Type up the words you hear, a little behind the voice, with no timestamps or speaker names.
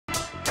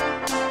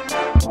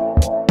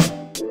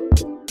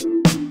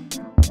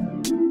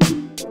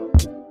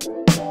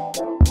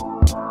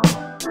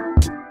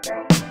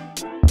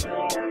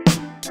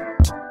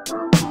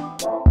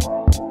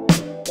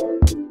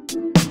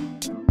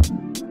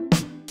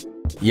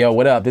Yo,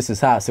 what up? This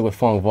is Hopsin with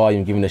Funk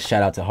Volume, giving a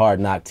shout out to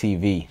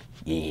hardknocktv.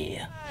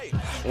 Yeah.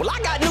 Well, I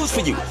got news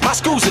for you. My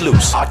screws are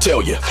loose. I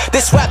tell you,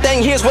 this rap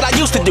thing here's what I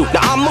used to do. Now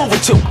I'm moving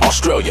to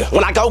Australia.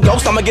 When I go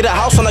ghost, I'ma get a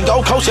house on the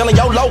Gold Coast, yelling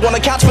YOLO on the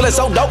couch, feeling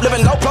so dope,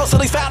 living low pro, so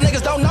these foul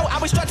niggas don't know. I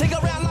was strutting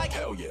around like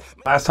hell yeah.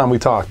 Last time we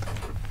talked,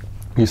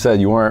 you said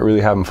you weren't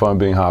really having fun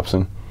being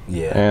Hopsin.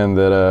 Yeah. And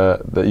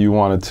that you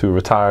wanted to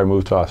retire,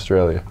 move to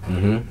Australia.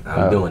 Mm-hmm.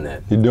 I'm doing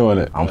that. You're doing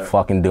it. I'm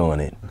fucking doing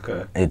it.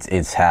 Okay.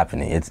 It's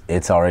happening.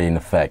 It's already in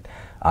effect.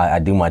 I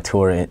do my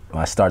tour.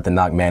 I start the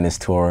Knock Madness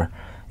tour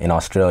in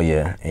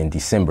Australia in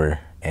December,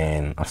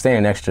 and I'm staying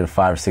an extra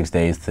 5 or 6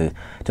 days to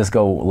just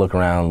go look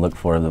around, look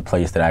for the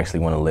place that I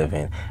actually want to live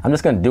in. I'm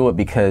just gonna do it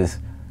because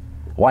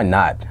why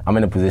not? I'm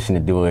in a position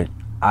to do it.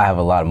 I have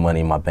a lot of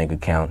money in my bank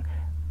account.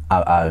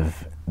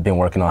 I've been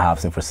working on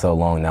Hopsin for so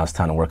long, now it's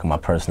time to work on my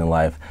personal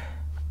life.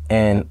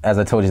 And as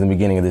I told you in the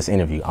beginning of this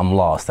interview, I'm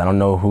lost. I don't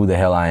know who the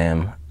hell I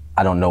am.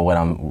 I don't know what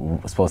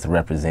I'm supposed to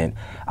represent.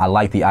 I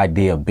like the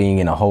idea of being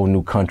in a whole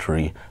new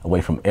country,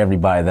 away from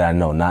everybody that I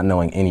know, not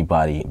knowing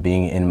anybody,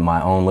 being in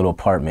my own little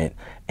apartment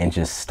and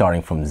just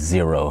starting from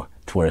zero,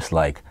 to where it's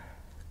like,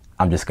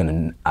 I'm just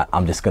gonna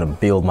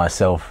build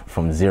myself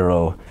from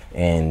zero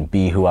and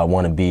be who I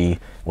want to be,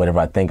 whatever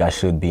I think I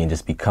should be, and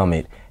just become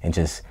it, and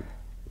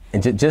I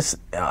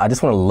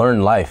just want to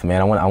learn life,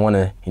 man. I want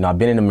to, you know, I've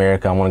been in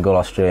America. I want to go to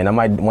Australia, and I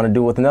might want to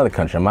do it with another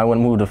country. I might want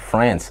to move to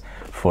France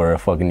for a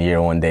fucking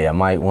year one day. I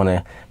might want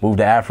to move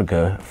to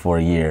Africa for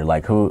a year. I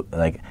want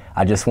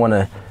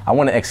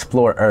to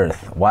explore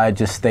Earth. Why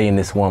just stay in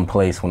this one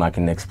place when I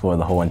can explore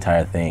the whole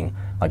entire thing?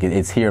 Like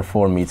it's here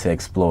for me to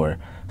explore.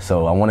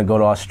 So I want to go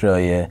to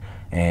Australia,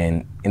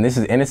 and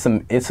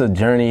it's a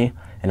journey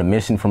and a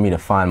mission for me to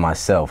find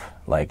myself.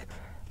 Like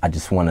I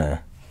just want to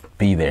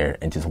be there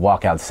and just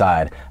walk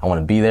outside. I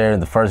want to be there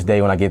the first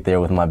day when I get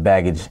there with my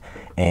baggage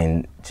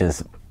and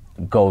just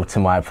go to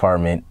my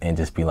apartment and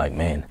just be like,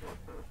 man,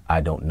 I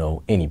don't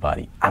know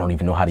anybody. I don't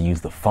even know how to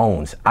use the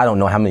phones. I don't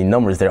know how many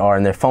numbers there are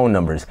in their phone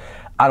numbers.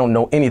 I don't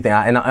know anything.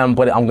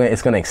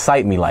 It's gonna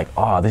excite me, like,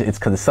 oh, it's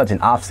because it's such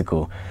an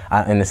obstacle.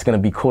 And it's gonna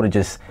be cool to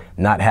just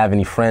not have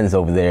any friends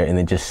over there and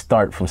then just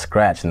start from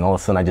scratch. And all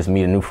of a sudden I just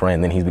meet a new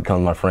friend, then he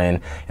becomes my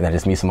friend, and I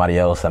just meet somebody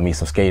else. I meet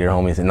some skater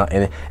homies, and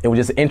it would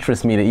just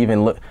interest me to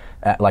even look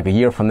at, like, a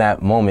year from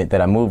that moment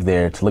that I moved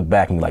there, to look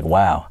back and be like,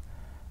 wow,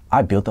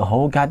 I built a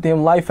whole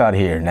goddamn life out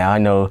here. Now I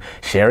know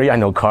Sherry, I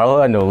know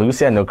Carla, I know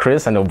Lucy, I know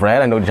Chris, I know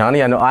Brad, I know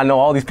Johnny, I know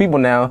all these people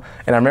now.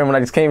 And I remember when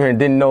I just came here and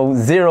didn't know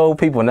 0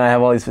 people. Now I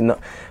have all these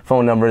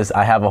phone numbers.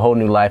 I have a whole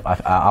new life.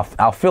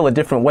 I'll feel a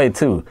different way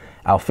too.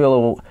 I'll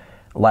feel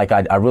like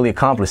I really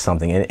accomplished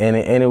something, and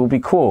it will be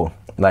cool.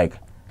 I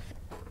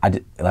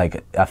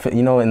feel,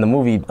 you know, in the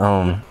movie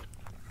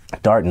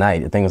Dark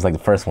Knight, I think it was like the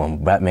first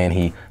one, Batman,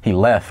 he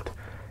left,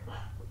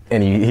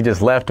 and he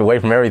just left away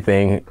from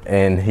everything,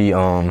 and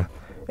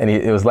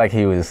it was like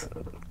he was,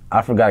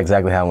 I forgot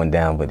exactly how it went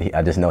down, but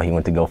I just know he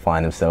went to go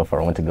find himself,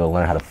 or went to go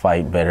learn how to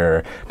fight better,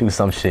 or do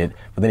some shit.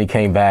 But then he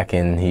came back,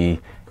 and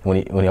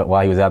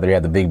while he was out there, he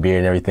had the big beard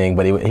and everything.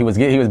 But he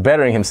was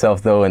bettering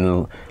himself though,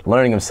 and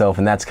learning himself,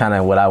 and that's kind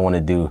of what I want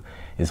to do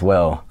as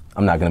well.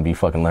 I'm not gonna be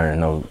fucking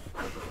learning no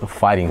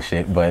fighting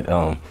shit, but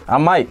I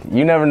might.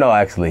 You never know.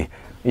 Actually,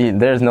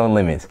 there's no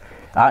limits.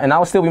 And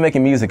I'll still be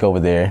making music over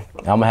there.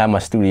 I'm gonna have my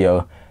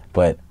studio,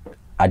 but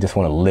I just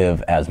want to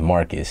live as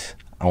Marcus.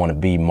 I want to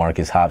be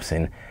Marcus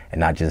Hopsin and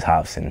not just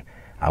Hopsin.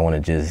 I want to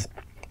just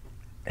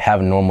have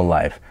a normal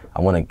life.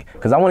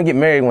 Because I want to get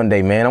married one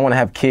day, man. I want to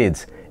have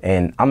kids,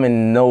 and I'm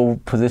in no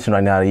position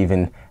right now to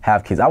even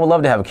have kids. I would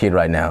love to have a kid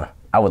right now.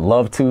 I would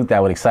love to. That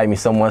would excite me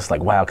so much.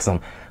 Like, wow, because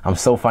I'm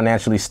so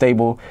financially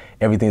stable.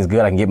 Everything's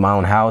good. I can get my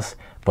own house,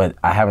 but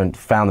I haven't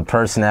found the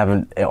person. I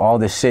haven't all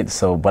this shit.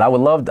 So, but I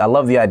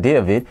love the idea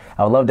of it.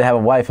 I would love to have a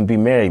wife and be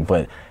married,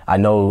 but I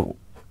know,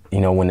 you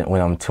know,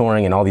 when I'm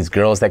touring and all these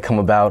girls that come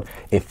about,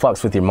 it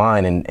fucks with your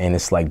mind, and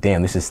it's like,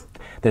 damn,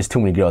 there's too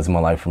many girls in my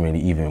life for me to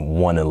even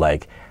want to,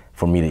 like,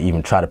 for me to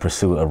even try to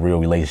pursue a real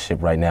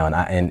relationship right now.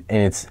 And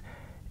it's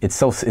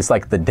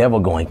like the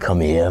devil going, come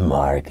here,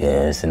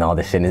 Marcus, and all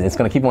this shit. And it's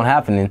gonna keep on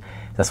happening.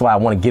 That's why I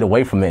want to get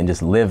away from it and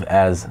just live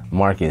as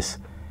Marcus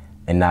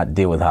and not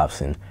deal with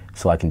Hopsin,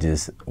 so I can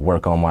just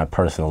work on my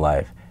personal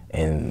life.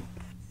 And,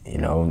 you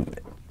know,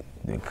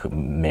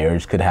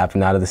 marriage could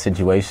happen out of the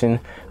situation,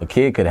 a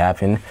kid could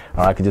happen,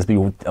 or I could just be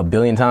 1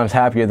 billion times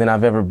happier than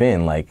I've ever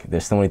been. Like,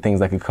 there's so many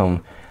things that could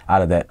come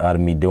out of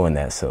me doing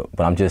that. So,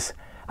 but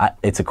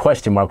it's a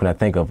question mark when I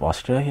think of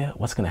Australia.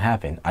 What's gonna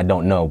happen? I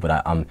don't know,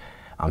 but I'm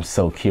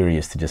so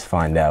curious to just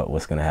find out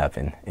what's gonna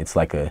happen. It's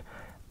like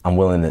I'm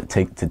willing to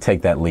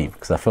take that leap,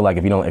 because I feel like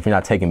if you're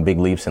not taking big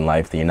leaps in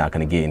life, then you're not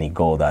gonna get any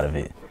gold out of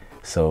it.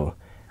 So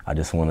I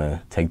just want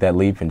to take that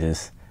leap and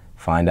just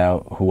find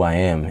out who I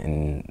am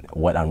and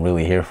what I'm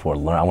really here for.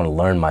 I want to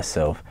learn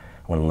myself.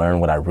 I want to learn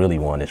what I really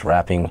want. Is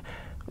rapping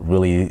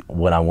really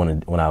what I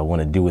want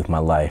to do with my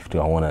life?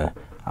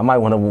 I might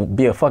want to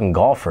be a fucking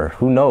golfer.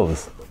 Who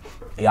knows?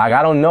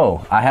 I don't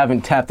know. I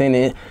haven't tapped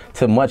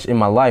into much in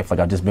my life. Like,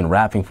 I've just been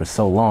rapping for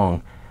so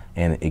long.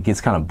 and it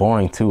gets kind of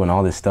boring too, and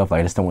all this stuff. Like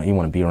I just don't even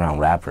want to be around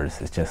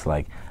rappers. It's just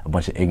like a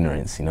bunch of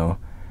ignorance, you know.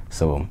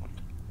 So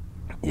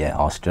yeah,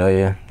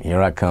 Australia,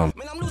 here I come.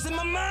 Man, I'm losing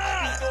my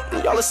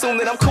mind. Y'all assume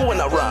that I'm cool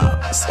when I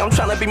rhyme. See, I'm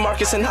trying to be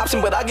Marcus and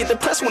Hopsin, but I get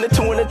depressed when the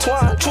two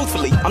intertwine.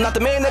 Truthfully, I'm not the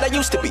man that I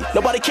used to be.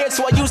 Nobody cares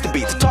who I used to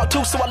be. To talk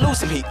to, so I lose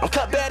some heat. I'm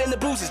cut bad and the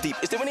bruises deep.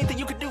 Is there anything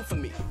you could do for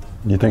me?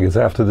 You think it's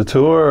after the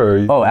tour?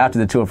 Or Oh, after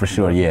the tour for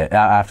sure, yeah.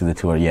 After the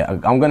tour, yeah.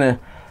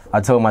 I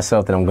told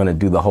myself that I'm gonna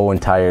do the whole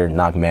entire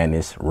Knock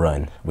Madness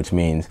run, which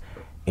means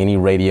any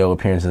radio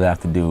appearances I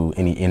have to do,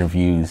 any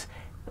interviews,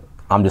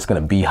 I'm just gonna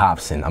be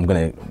Hopsin. I'm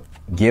gonna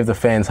give the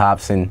fans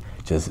Hopsin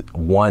just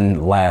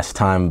one last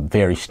time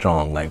very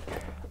strong. Like,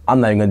 I'm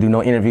not even gonna do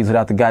no interviews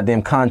without the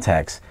goddamn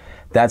contacts.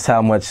 That's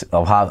how much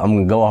of I'm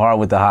gonna go hard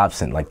with the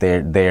Hopsin. Like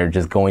they're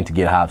just going to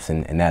get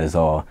Hopsin, and that is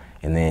all.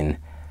 And then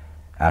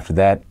after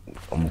that,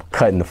 I'm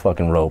cutting the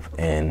fucking rope,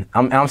 and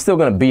I'm still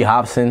gonna be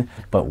Hopsin,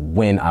 but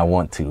when I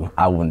want to.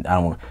 I'm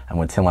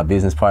gonna tell my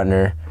business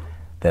partner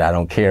that I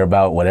don't care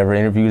about whatever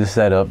interviews are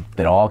set up.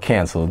 They're all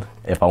canceled.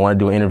 If I want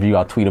to do an interview,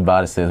 I'll tweet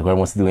about it. Says whoever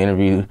wants to do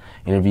interviews,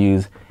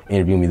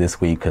 interview me this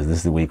week, because this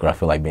is the week where I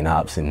feel like being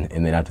Hopsin,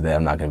 and then after that,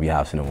 I'm not gonna be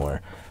Hopsin no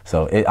more.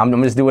 So I'm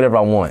gonna just do whatever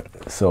I want.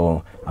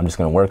 So I'm just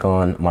gonna work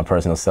on my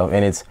personal self,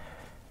 and it's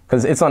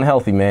because it's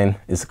unhealthy, man.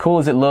 As cool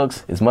as it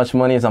looks, as much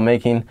money as I'm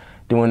making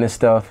doing this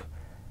stuff,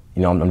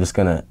 you know, I'm just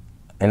gonna,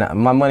 and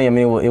my money, I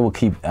mean,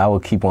 I will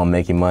keep on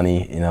making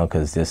money, you know,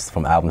 because just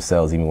from album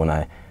sales, even when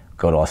I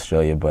go to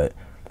Australia, but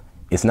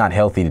it's not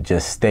healthy to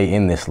just stay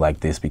in this like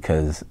this,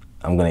 because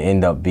I'm gonna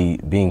end up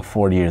being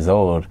 40 years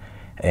old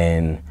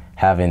and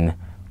having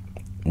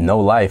no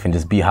life and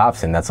just be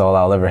Hopsin. That's all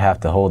I'll ever have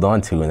to hold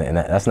on to, and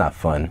that's not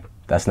fun.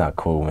 That's not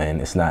cool,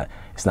 man. It's not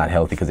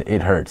healthy, because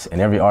it hurts, and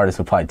every artist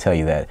will probably tell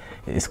you that.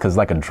 It's because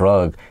like a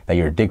drug that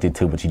you're addicted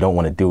to, but you don't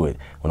want to do it.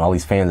 When all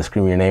these fans are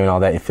screaming your name and all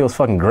that, it feels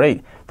fucking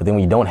great, but then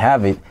when you don't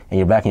have it and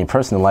you're back in your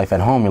personal life at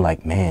home, you're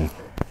like, man,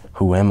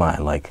 who am I?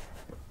 Like,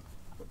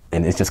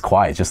 and it's just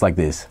quiet, just like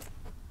this.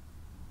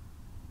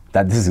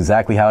 This is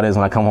exactly how it is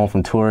when I come home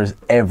from tours.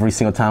 Every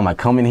single time I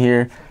come in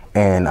here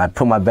and I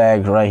put my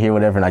bag right here,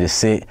 whatever, and I just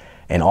sit,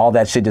 and all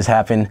that shit just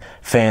happened.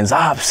 Fans,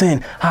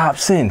 Hopsin,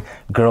 Hopsin.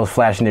 Girls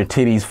flashing their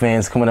titties,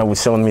 fans coming up with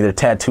showing me their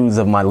tattoos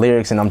of my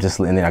lyrics, and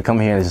and then I come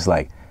here and it's just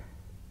like,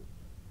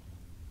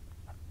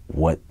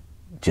 what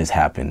just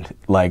happened?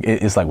 Like,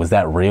 it's like, was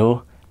that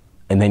real?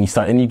 And then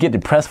you get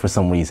depressed for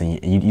some reason.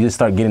 You just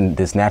start getting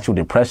this natural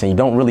depression. You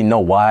don't really know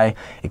why.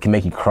 It can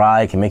make you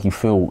cry, it can make you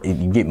feel,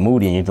 you get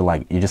moody, and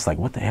you're just like,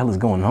 what the hell is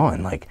going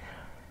on? Like,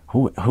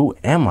 who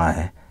am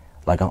I?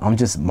 Like, I'm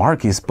just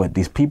Marcus, but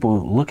these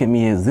people look at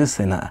me as this,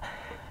 and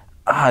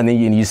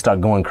then you start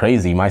going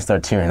crazy. You might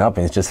start tearing up,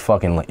 and it's just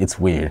fucking, like, it's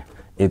weird.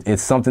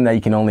 It's something that you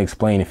can only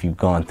explain if you've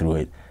gone through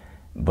it.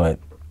 But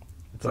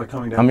it's like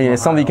coming down. I mean,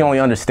 it's something you can only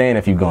understand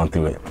if you've gone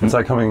through it. It's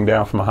like coming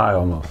down from a high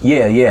almost.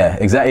 Yeah,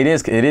 exactly.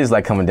 It is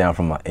like coming down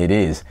from it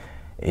is.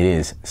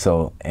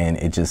 So, and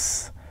it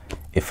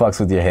fucks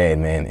with your head,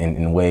 man,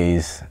 in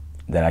ways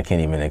that I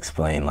can't even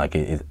explain. Like,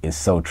 it's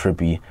so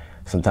trippy.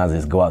 Sometimes I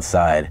just go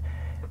outside,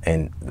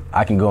 and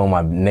I can go in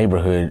my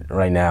neighborhood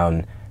right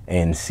now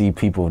and see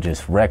people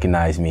just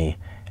recognize me,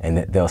 and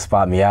they'll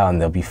spot me out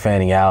and they'll be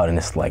fanning out, and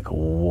it's like,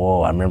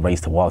 whoa, I remember I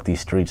used to walk these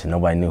streets and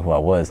nobody knew who I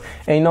was.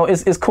 And you know,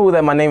 it's cool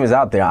that my name is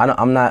out there.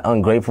 I'm not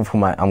ungrateful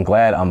I'm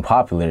glad I'm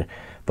popular,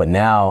 but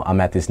now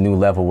I'm at this new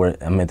level where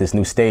I'm at this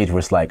new stage where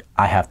it's like,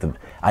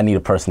 I need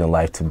a personal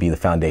life to be the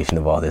foundation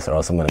of all this, or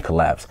else I'm gonna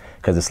collapse.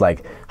 Because it's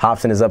like,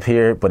 Hopsin is up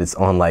here, but it's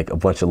on like a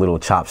bunch of little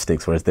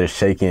chopsticks where they're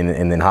shaking,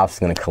 and then Hopsin's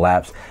gonna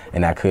collapse,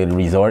 and that could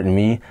result in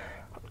me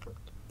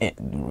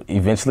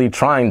eventually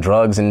trying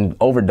drugs and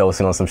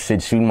overdosing on some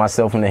shit, shooting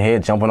myself in the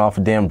head, jumping off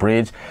a damn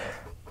bridge,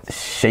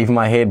 shaving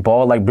my head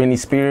bald like Britney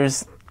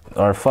Spears,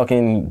 or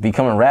fucking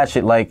becoming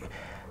ratchet like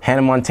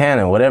Hannah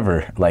Montana,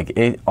 whatever. Like,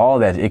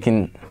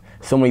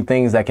 so many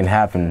things that can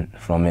happen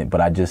from it, but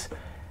I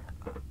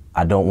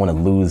don't want to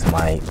lose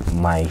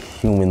my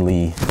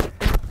humanly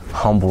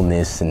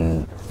humbleness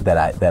and that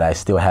I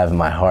still have in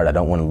my heart. I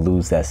don't want to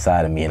lose that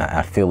side of me, and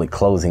I feel it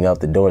closing up.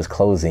 The door is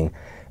closing,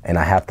 and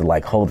I have to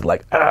like hold it,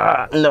 like,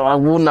 no, I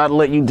will not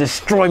let you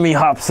destroy me,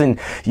 Hopsin.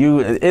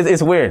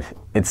 It's weird.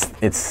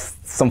 It's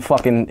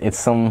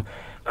some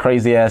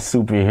crazy ass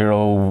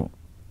superhero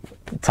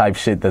type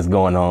shit that's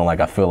going on. Like,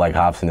 I feel like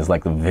Hopsin is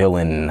like the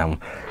villain, and I'm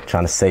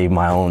trying to save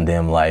my own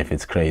damn life.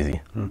 It's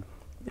crazy.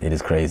 It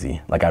is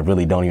crazy. Like, I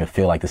really don't even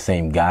feel like the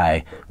same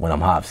guy when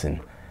I'm Hopsin.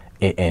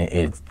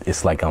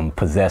 It's like I'm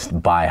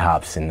possessed by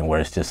Hopsin,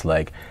 where it's just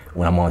like,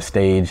 when I'm on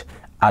stage,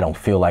 I don't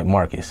feel like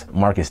Marcus.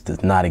 Marcus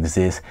does not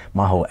exist.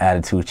 My whole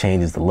attitude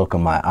changes. The look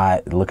of my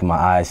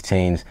eyes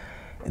change.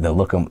 The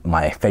look of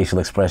my facial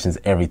expressions,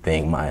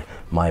 everything.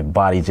 My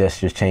body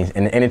gestures change,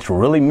 and it's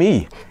really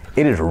me.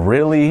 It is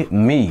really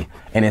me,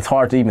 and it's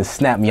hard to even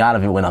snap me out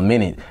of it when I'm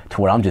in it,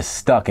 to where I'm just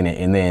stuck in it.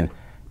 And then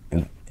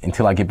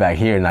until I get back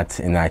here and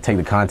I take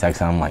the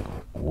contacts, and I'm like,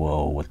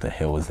 whoa, what the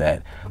hell was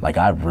that? Like,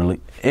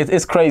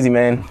 it's crazy,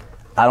 man.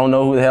 I don't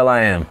know who the hell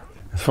I am.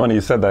 It's funny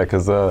you said that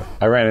because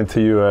I ran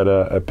into you at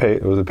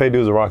it was a Pay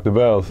Dues or Rock the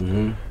Bells,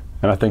 and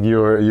I think you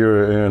were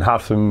in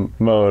Hopsin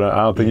mode. I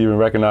don't think you even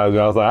recognized me.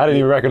 I was like, I didn't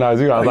even recognize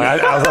you. I was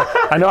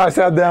like, I know I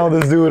sat down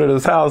with this dude at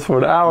his house for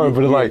an hour,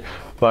 but it's like.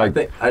 I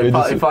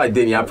probably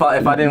didn't. Yeah, if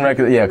I didn't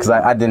recognize, yeah, because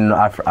I didn't.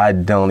 I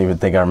don't even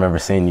think I remember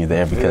seeing you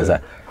there because I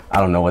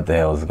don't know what the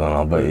hell is going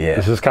on. But yeah,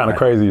 it's just kind of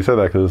crazy you said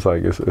that because it's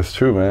like it's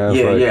true, man.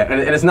 It's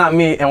and it's not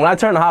me. And when I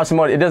turn to Hopsin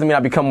mode, it doesn't mean I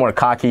become more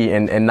cocky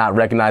and not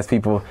recognize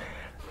people.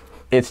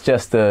 It's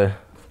just like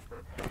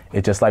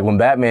when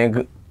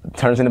Batman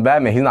turns into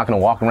Batman, he's not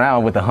gonna walk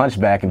around with a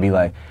hunchback and be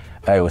like,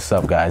 hey, what's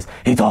up, guys?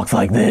 He talks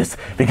like this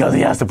because he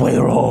has to play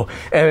the role.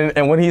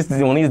 And when he's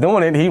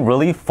doing it, he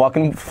really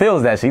fucking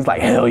feels that shit. He's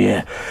like, hell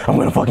yeah, I'm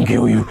gonna fucking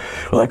kill you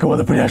like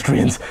other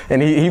pedestrians.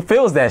 And he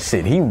feels that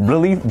shit. He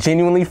really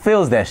genuinely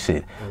feels that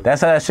shit.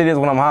 That's how that shit is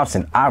when I'm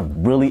Hopsin. I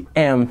really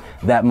am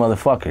that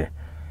motherfucker.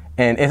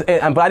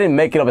 But I didn't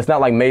make it up. It's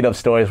not like made up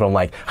stories where I'm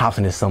like,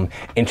 Hopsin is some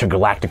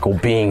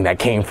intergalactical being that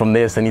came from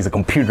this and he's a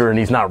computer and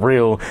he's not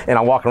real. And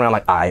I walk around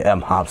like, I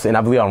am Hopsin.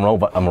 I believe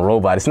I'm a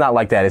robot. It's not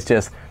like that. It's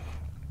just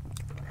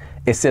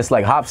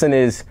like Hopsin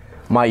is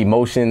my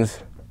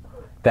emotions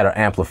that are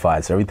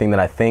amplified. So everything that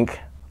I think,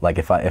 like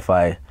if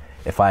I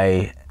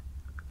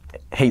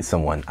hate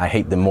someone, I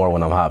hate them more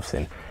when I'm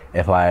Hopsin.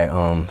 If I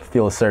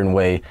feel a certain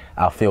way,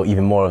 I'll feel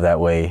even more of that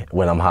way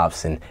when I'm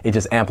Hopsin. It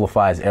just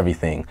amplifies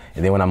everything.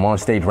 And then when I'm on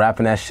stage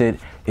rapping that shit,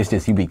 it's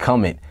just you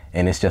become it.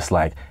 And it's just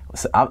like,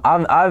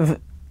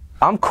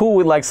 I'm cool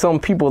with like some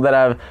people that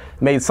I've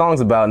made songs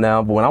about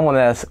now, but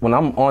when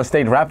I'm on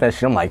stage rapping that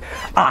shit, I'm like,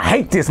 I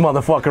hate this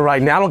motherfucker right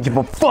now. I don't give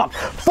a fuck.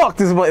 Fuck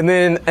this, and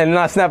then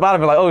I snap out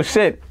of it like, oh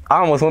shit, I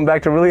almost went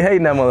back to really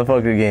hating that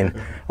motherfucker again.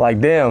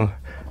 Like damn,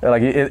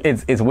 like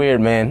it's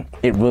weird, man.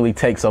 It really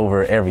takes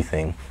over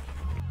everything.